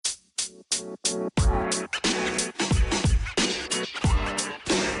Hey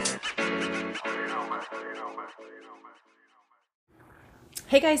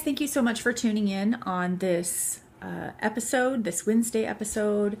guys, thank you so much for tuning in on this episode, this Wednesday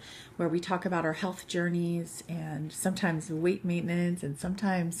episode, where we talk about our health journeys and sometimes weight maintenance and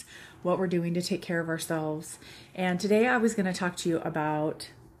sometimes what we're doing to take care of ourselves. And today I was going to talk to you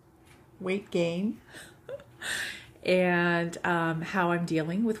about weight gain and how I'm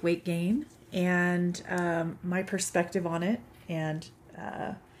dealing with weight gain and my perspective on it and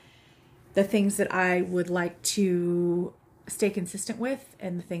the things that I would like to stay consistent with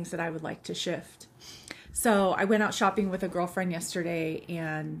and the things that I would like to shift. So I went out shopping with a girlfriend yesterday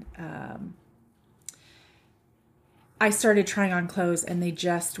and I started trying on clothes and they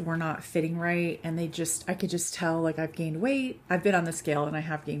just were not fitting right. And I could just tell like I've gained weight. I've been on the scale and I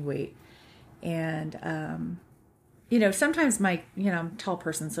have gained weight. And, sometimes I'm a tall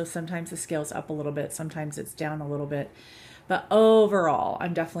person. So sometimes the scale's up a little bit. Sometimes it's down a little bit. But overall,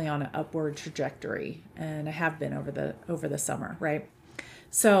 I'm definitely on an upward trajectory, and I have been over the summer, right?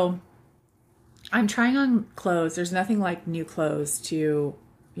 So I'm trying on clothes. There's nothing like new clothes to,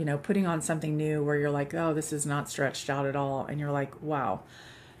 putting on something new where you're like, oh, this is not stretched out at all. And you're like, wow,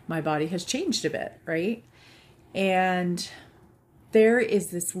 my body has changed a bit, right? And there is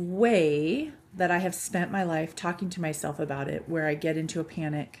this way that I have spent my life talking to myself about it where I get into a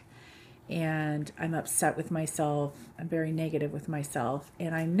panic and I'm upset with myself. I'm very negative with myself.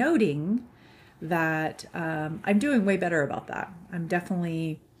 And I'm noting that I'm doing way better about that. I'm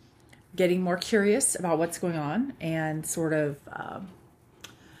definitely getting more curious about what's going on and sort of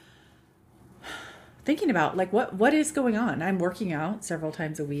thinking about like what is going on. I'm working out several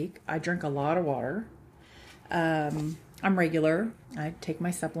times a week. I drink a lot of water. I'm regular. I take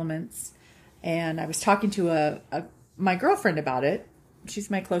my supplements. And I was talking to my girlfriend about it. She's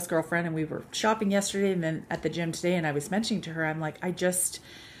my close girlfriend, and we were shopping yesterday and then at the gym today, and I was mentioning to her, I'm like,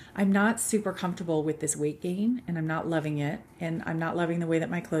 I'm not super comfortable with this weight gain, and I'm not loving it, and I'm not loving the way that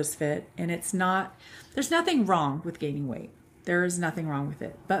my clothes fit, and there's nothing wrong with gaining weight. There is nothing wrong with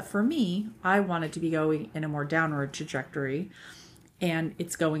it. But for me, I want it to be going in a more downward trajectory, and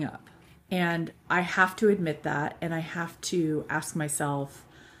it's going up. And I have to admit that, and I have to ask myself,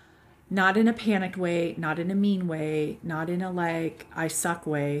 not in a panicked way, not in a mean way, not in a like I suck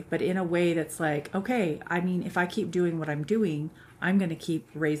way, but in a way that's like, okay, if I keep doing what I'm doing, I'm going to keep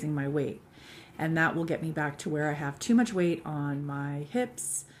raising my weight. And that will get me back to where I have too much weight on my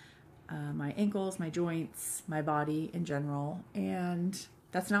hips, my ankles, my joints, my body in general. And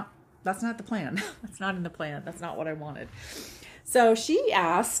that's not the plan. That's not in the plan. That's not what I wanted. So she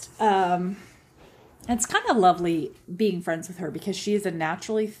asked, it's kind of lovely being friends with her because she is a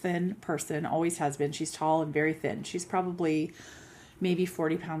naturally thin person, always has been. She's tall and very thin. She's probably maybe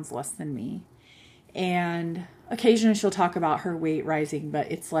 40 pounds less than me. And occasionally she'll talk about her weight rising,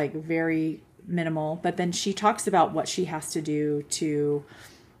 but it's like very minimal. But then she talks about what she has to do to,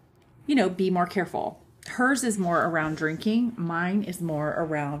 be more careful. Hers is more around drinking. Mine is more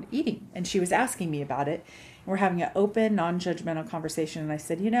around eating. And she was asking me about it. We're having an open, non-judgmental conversation. And I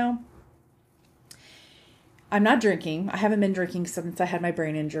said, I'm not drinking. I haven't been drinking since I had my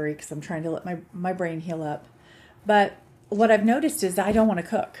brain injury because I'm trying to let my brain heal up. But what I've noticed is that I don't want to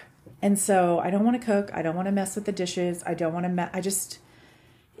cook. And so I don't want to cook. I don't want to mess with the dishes. I don't want to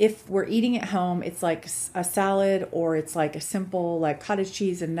if we're eating at home, it's like a salad or it's like a simple like cottage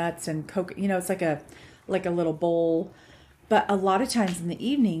cheese and nuts and Coke. It's like a little bowl. But a lot of times in the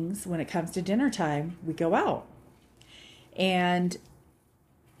evenings when it comes to dinner time, we go out. And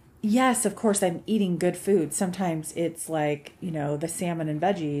yes, of course, I'm eating good food. Sometimes it's like, the salmon and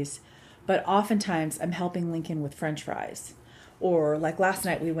veggies, but oftentimes I'm helping Lincoln with French fries. Or like last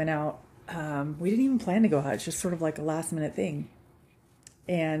night we went out. We didn't even plan to go out. It's just sort of like a last minute thing.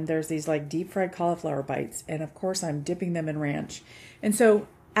 And there's these like deep fried cauliflower bites. And of course, I'm dipping them in ranch. And so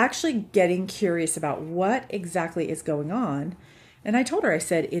actually getting curious about what exactly is going on. And I told her, I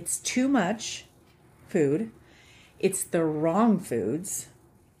said, it's too much food. It's the wrong foods.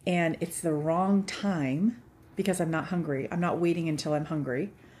 And it's the wrong time because I'm not hungry. I'm not waiting until I'm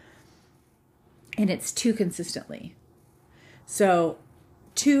hungry. And it's too consistently. So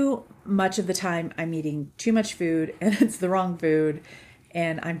too much of the time I'm eating too much food and it's the wrong food.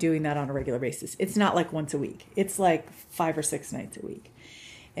 And I'm doing that on a regular basis. It's not like once a week. It's like 5 or 6 nights a week.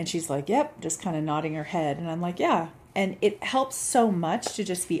 And she's like, yep, just kind of nodding her head. And I'm like, yeah. And it helps so much to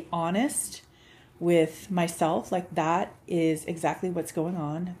just be honest with myself. Like that is exactly what's going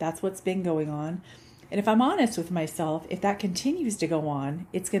on. That's what's been going on. And if I'm honest with myself, if that continues to go on,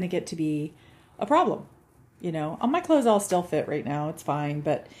 it's going to get to be a problem. You know, my clothes all still fit right now. It's fine.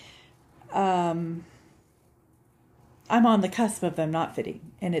 But um, I'm on the cusp of them not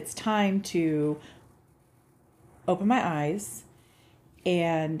fitting. And it's time to open my eyes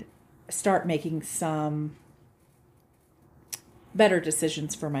and start making some better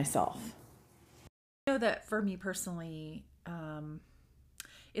decisions for myself. I know that for me personally,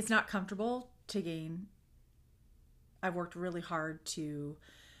 it's not comfortable to gain. I've worked really hard to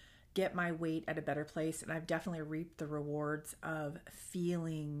get my weight at a better place, and I've definitely reaped the rewards of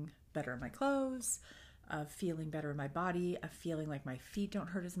feeling better in my clothes, of feeling better in my body, of feeling like my feet don't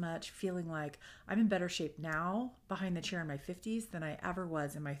hurt as much, feeling like I'm in better shape now behind the chair in my 50s than I ever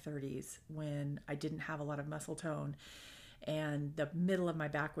was in my 30s when I didn't have a lot of muscle tone and the middle of my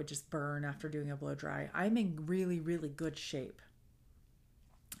back would just burn after doing a blow dry. I'm in really, really good shape.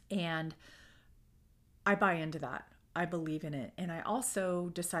 And I buy into that. I believe in it. And I also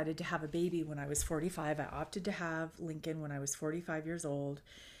decided to have a baby when I was 45. I opted to have Lincoln when I was 45 years old.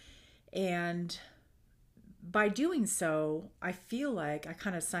 And by doing so, I feel like I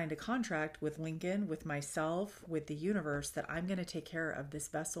kind of signed a contract with Lincoln, with myself, with the universe, that I'm going to take care of this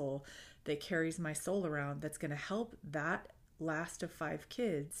vessel that carries my soul around, that's going to help that last of 5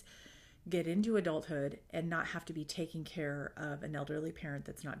 kids get into adulthood and not have to be taking care of an elderly parent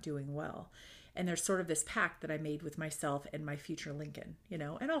that's not doing well. And there's sort of this pact that I made with myself and my future Lincoln,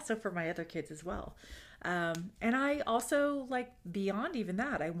 and also for my other kids as well. And I also, like, beyond even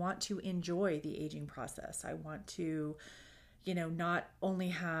that, I want to enjoy the aging process. I want to, not only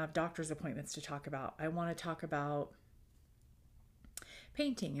have doctor's appointments to talk about. I want to talk about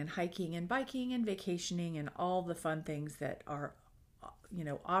painting and hiking and biking and vacationing and all the fun things that are,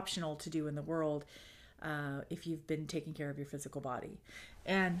 optional to do in the world if you've been taking care of your physical body.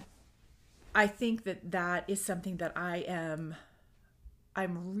 And I think that is something that I'm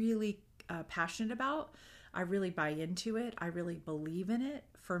really passionate about. I really buy into it. I really believe in it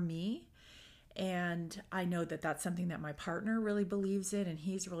for me. And I know that that's something that my partner really believes in and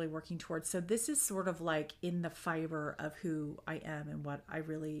he's really working towards. So this is sort of like in the fiber of who I am and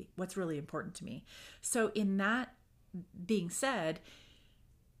what's really important to me. So in that being said,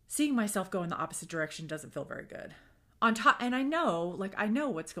 seeing myself go in the opposite direction doesn't feel very good. On top, and I know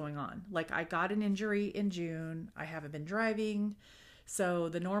what's going on. Like, I got an injury in June. I haven't been driving. So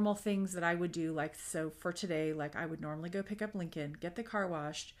the normal things that I would do, like, so for today, like, I would normally go pick up Lincoln, get the car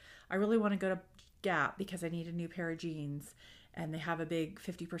washed. I really want to go to Gap because I need a new pair of jeans and they have a big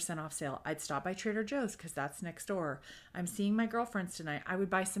 50% off sale. I'd stop by Trader Joe's because that's next door. I'm seeing my girlfriends tonight. I would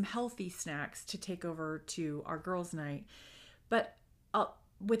buy some healthy snacks to take over to our girls' night. But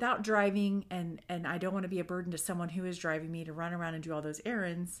without driving, and I don't want to be a burden to someone who is driving me to run around and do all those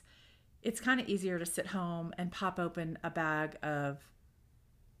errands, it's kind of easier to sit home and pop open a bag of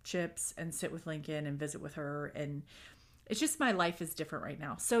chips and sit with Lincoln and visit with her. And it's just, my life is different right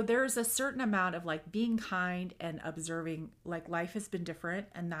now. So there's a certain amount of, like, being kind and observing, like, life has been different,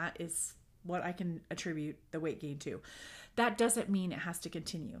 and that is what I can attribute the weight gain to. That doesn't mean it has to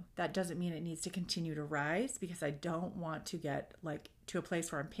continue. That doesn't mean it needs to continue to rise, because I don't want to get, like, to a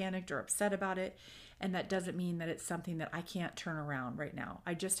place where I'm panicked or upset about it. And that doesn't mean that it's something that I can't turn around right now.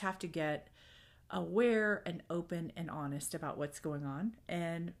 I just have to get aware and open and honest about what's going on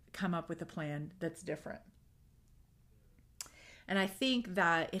and come up with a plan that's different. And I think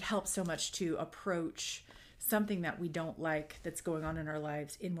that it helps so much to approach something that we don't like that's going on in our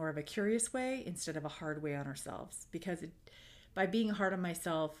lives in more of a curious way instead of a hard way on ourselves. Because by being hard on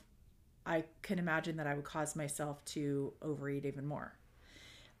myself, I can imagine that I would cause myself to overeat even more.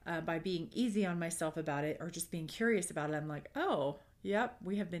 By being easy on myself about it, or just being curious about it, I'm like, oh, yep,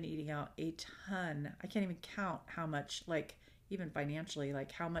 we have been eating out a ton. I can't even count how much, like, even financially,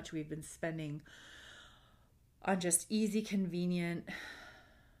 like, how much we've been spending on just easy, convenient,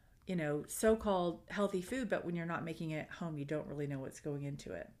 so-called healthy food, but when you're not making it at home, you don't really know what's going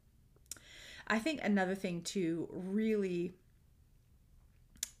into it. I think another thing to really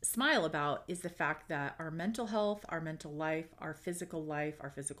smile about is the fact that our mental health, our mental life, our physical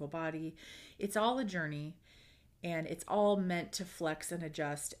body, it's all a journey, and it's all meant to flex and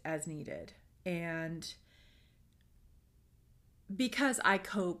adjust as needed. And because I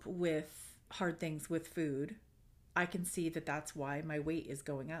cope with hard things with food, I can see that that's why my weight is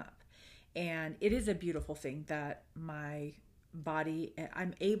going up. And it is a beautiful thing that my body,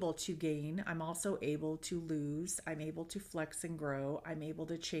 I'm able to gain, I'm also able to lose, I'm able to flex and grow, I'm able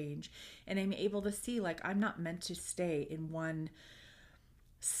to change, and I'm able to see, like, I'm not meant to stay in one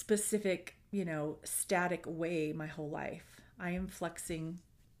specific, static way my whole life. I am flexing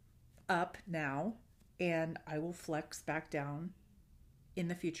up now, and I will flex back down in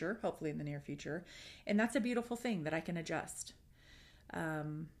the future, hopefully in the near future. And that's a beautiful thing that I can adjust.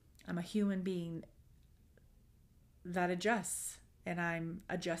 I'm a human being that adjusts, and I'm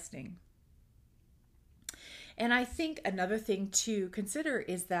adjusting. And I think another thing to consider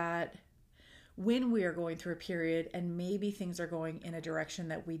is that when we are going through a period and maybe things are going in a direction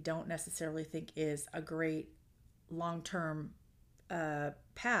that we don't necessarily think is a great long-term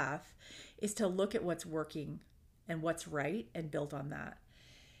path, is to look at what's working and what's right and build on that.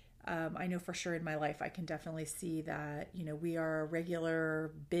 I know for sure in my life, I can definitely see that, we are a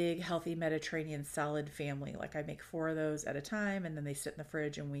regular, big, healthy Mediterranean salad family. Like I make 4 of those at a time, and then they sit in the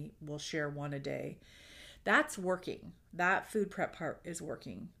fridge and we will share one a day. That's working. That food prep part is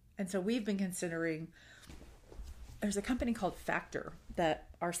working. And so we've been considering, there's a company called Factor that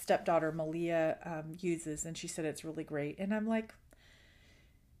our stepdaughter Malia uses, and she said it's really great. And I'm like,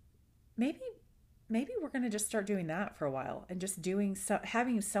 maybe we're going to just start doing that for a while, and just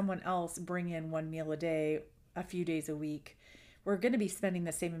having someone else bring in 1 meal a day, a few days a week. We're going to be spending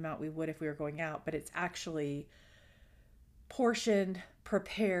the same amount we would if we were going out, but it's actually portioned,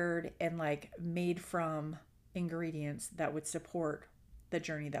 prepared, and like made from ingredients that would support the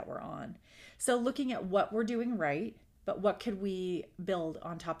journey that we're on. So looking at what we're doing right, but what could we build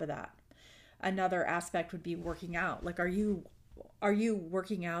on top of that? Another aspect would be working out. Like, are you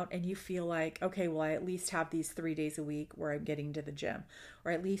working out and you feel like, okay, well, I at least have these 3 days a week where I'm getting to the gym,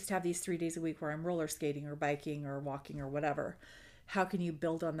 or at least have these 3 days a week where I'm roller skating or biking or walking or whatever. How can you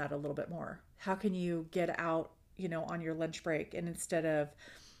build on that a little bit more? How can you get out, on your lunch break, and instead of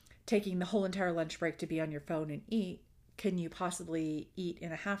taking the whole entire lunch break to be on your phone and eat, can you possibly eat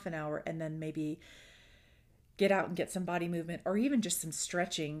in a half an hour and then maybe get out and get some body movement, or even just some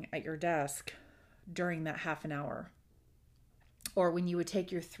stretching at your desk during that half an hour? Or when you would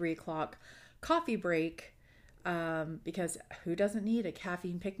take your 3 o'clock coffee break, because who doesn't need a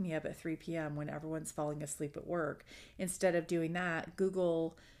caffeine pick-me-up at 3 p.m. when everyone's falling asleep at work? Instead of doing that,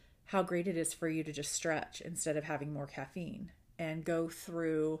 Google how great it is for you to just stretch instead of having more caffeine, and go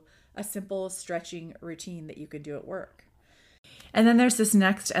through a simple stretching routine that you can do at work. And then there's this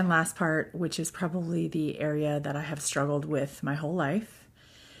next and last part, which is probably the area that I have struggled with my whole life,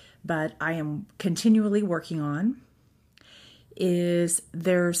 but I am continually working on, is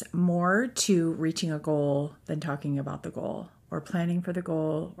there's more to reaching a goal than talking about the goal, or planning for the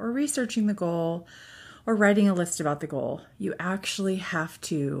goal, or researching the goal, or writing a list about the goal. You actually have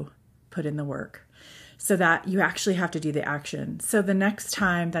to put in the work, so that you actually have to do the action. So the next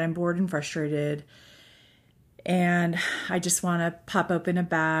time that I'm bored and frustrated and I just want to pop open a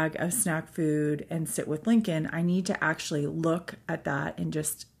bag of snack food and sit with Lincoln, I need to actually look at that and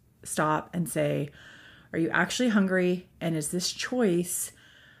just stop and say, are you actually hungry? And is this choice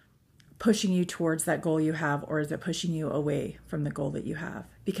pushing you towards that goal you have, or is it pushing you away from the goal that you have?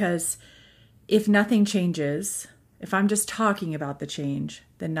 Because if nothing changes, if I'm just talking about the change,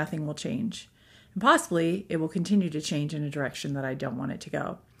 then nothing will change. And possibly it will continue to change in a direction that I don't want it to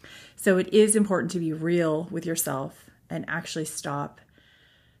go. So it is important to be real with yourself and actually stop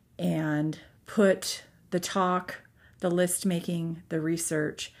and put the talk, the list making, the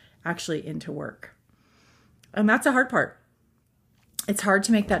research actually into work. And that's a hard part. It's hard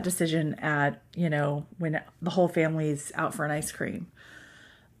to make that decision at, when the whole family's out for an ice cream,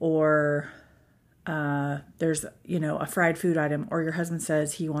 or there's, a fried food item, or your husband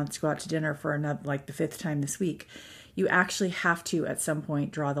says he wants to go out to dinner for another, like the 5th time this week. You actually have to, at some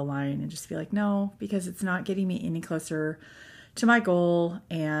point, draw the line and just be like, no, because it's not getting me any closer to my goal,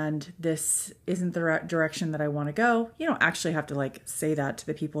 and this isn't the direction that I want to go. You don't actually have to say that to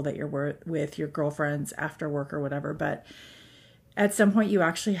the people that you're with, your girlfriends after work or whatever, but at some point you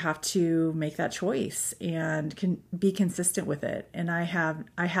actually have to make that choice and can be consistent with it. And I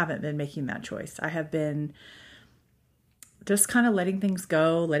haven't been making that choice. I have been just kind of letting things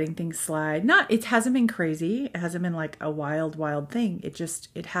go, letting things slide. It hasn't been crazy. It hasn't been like a wild thing.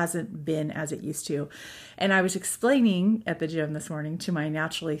 It hasn't been as it used to. And I was explaining at the gym this morning to my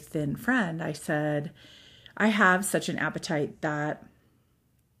naturally thin friend, I said, I have such an appetite that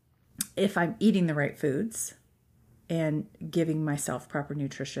if I'm eating the right foods and giving myself proper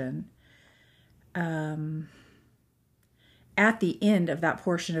nutrition, at the end of that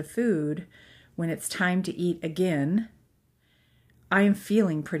portion of food, when it's time to eat again, I am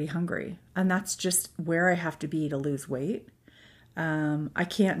feeling pretty hungry. And that's just where I have to be to lose weight. I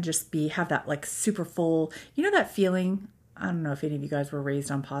can't just have that super full, that feeling. I don't know if any of you guys were raised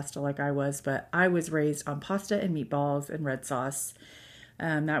on pasta like I was, but I was raised on pasta and meatballs and red sauce.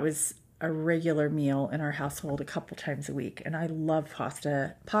 That was a regular meal in our household a couple times a week. And I love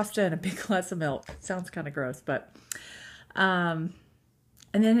pasta and a big glass of milk. Sounds kind of gross, but, and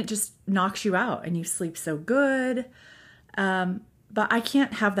then it just knocks you out and you sleep so good. But I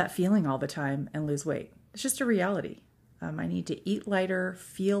can't have that feeling all the time and lose weight. It's just a reality. I need to eat lighter,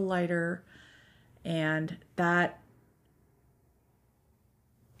 feel lighter, and that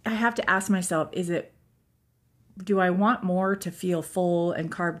I have to ask myself, do I want more to feel full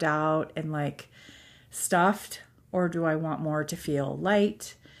and carved out and like stuffed, or do I want more to feel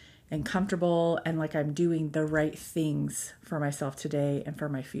light and comfortable and like I'm doing the right things for myself today and for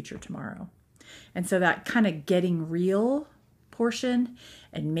my future tomorrow? And so that kind of getting real portion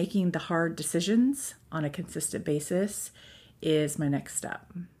and making the hard decisions on a consistent basis is my next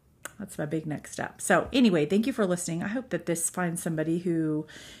step. That's my big next step. So anyway, thank you for listening. I hope that this finds somebody who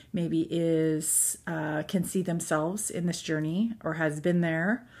maybe can see themselves in this journey or has been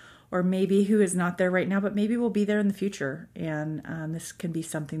there, or maybe who is not there right now, but maybe will be there in the future. And this can be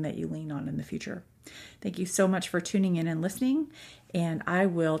something that you lean on in the future. Thank you so much for tuning in and listening. And I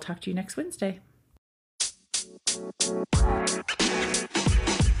will talk to you next Wednesday.